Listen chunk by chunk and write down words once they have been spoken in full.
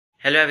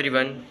Hello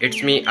everyone,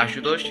 it's me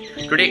Ashutosh.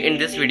 Today in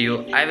this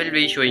video, I will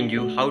be showing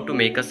you how to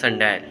make a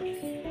sundial.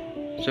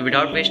 So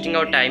without wasting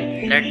our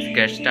time, let's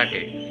get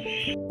started.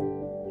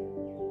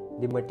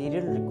 The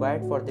material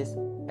required for this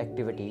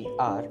activity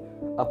are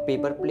a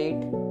paper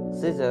plate,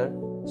 scissor,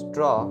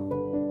 straw,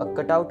 a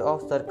cutout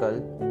of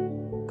circle,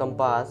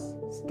 compass,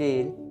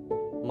 scale,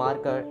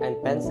 marker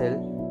and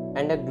pencil,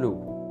 and a glue.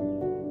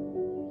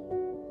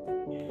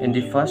 In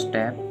the first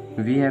step,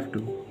 we have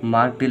to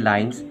mark the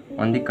lines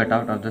on the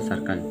cutout of the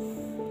circle.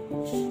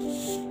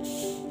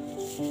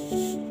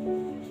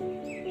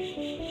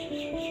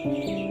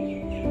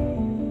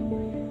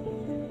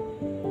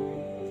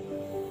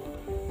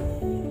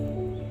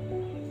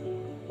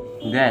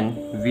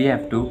 Then we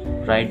have to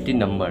write the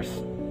numbers.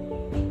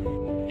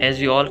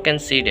 As you all can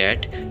see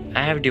that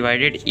I have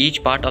divided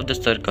each part of the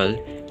circle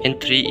in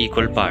 3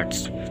 equal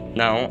parts.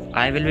 Now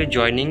I will be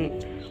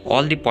joining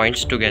all the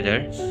points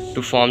together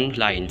to form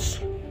lines.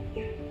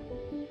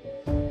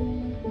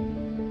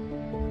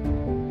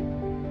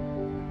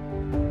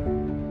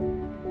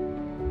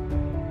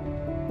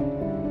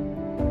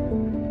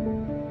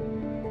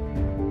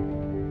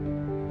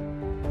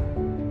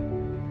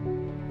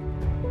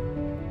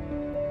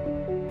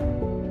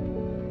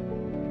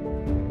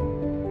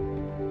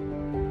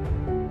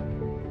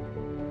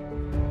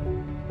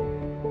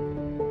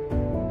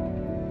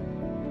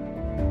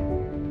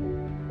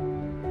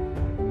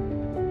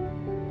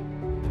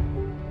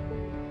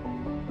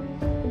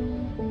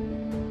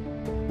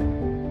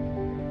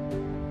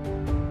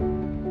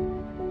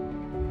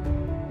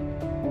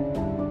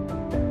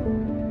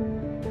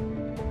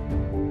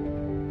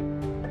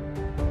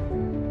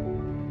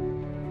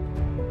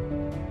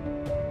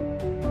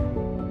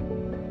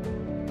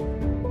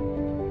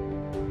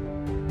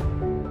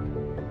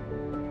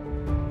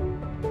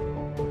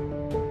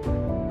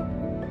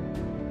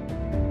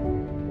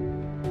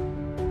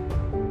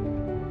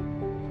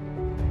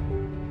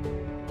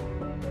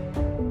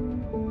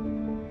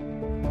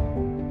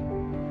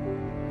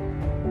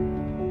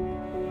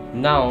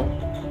 Now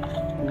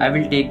I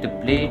will take the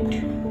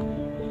plate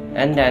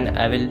and then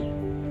I will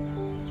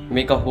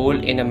make a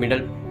hole in the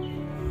middle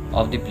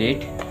of the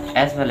plate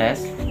as well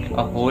as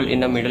a hole in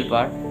the middle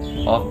part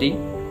of the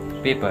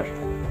paper.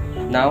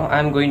 Now I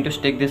am going to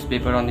stick this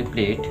paper on the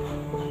plate.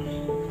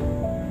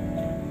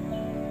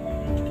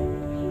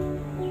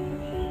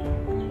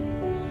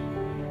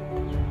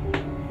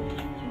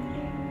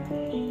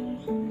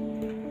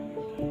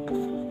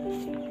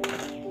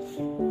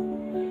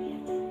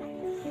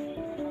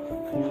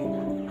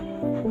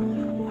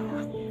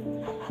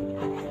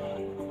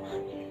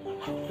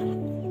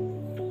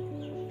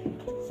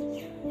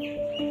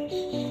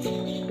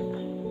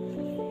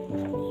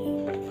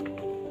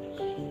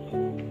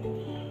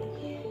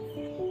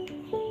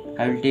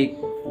 I will take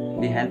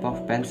the help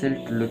of pencil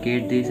to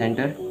locate the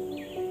center.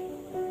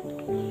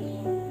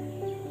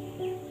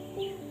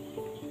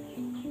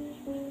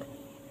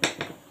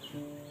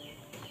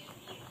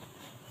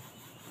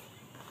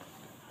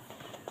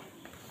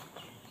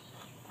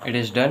 It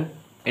is done.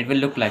 It will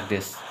look like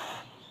this.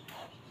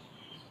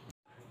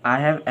 I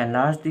have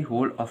enlarged the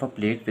hole of a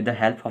plate with the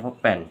help of a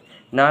pen.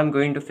 Now I am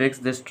going to fix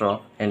this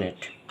straw in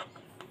it.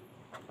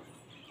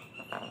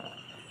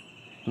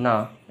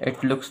 Now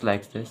it looks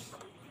like this.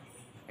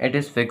 It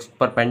is fixed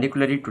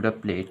perpendicularly to the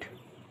plate.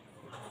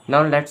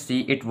 Now let's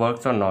see it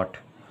works or not.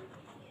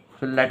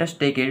 So let us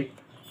take it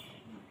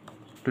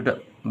to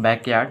the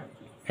backyard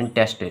and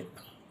test it.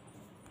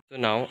 So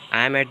now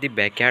I am at the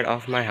backyard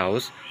of my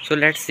house. So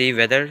let's see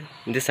whether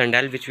the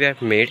sundial which we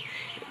have made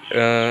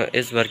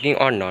is working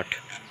or not.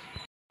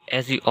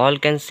 As you all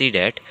can see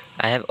that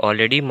I have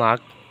already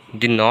marked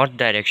the north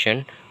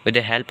direction with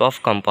the help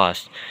of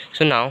compass.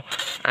 So now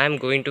I am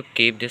going to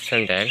keep this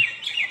sundial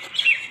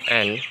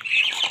and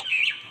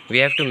we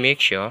have to make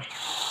sure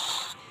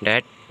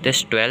that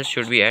this 12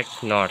 should be at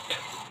north.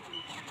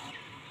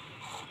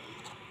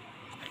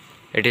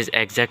 It is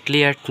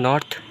exactly at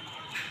north.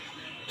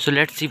 So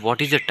let's see what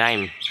is the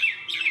time.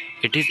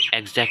 It is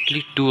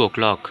exactly 2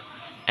 o'clock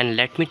and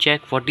let me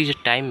check what is the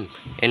time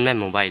in my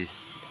mobile.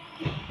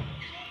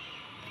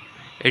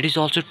 It is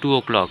also 2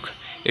 o'clock.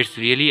 It's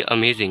really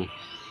amazing.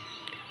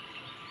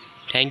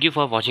 Thank you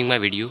for watching my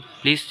video.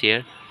 Please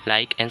share,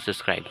 like and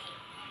subscribe.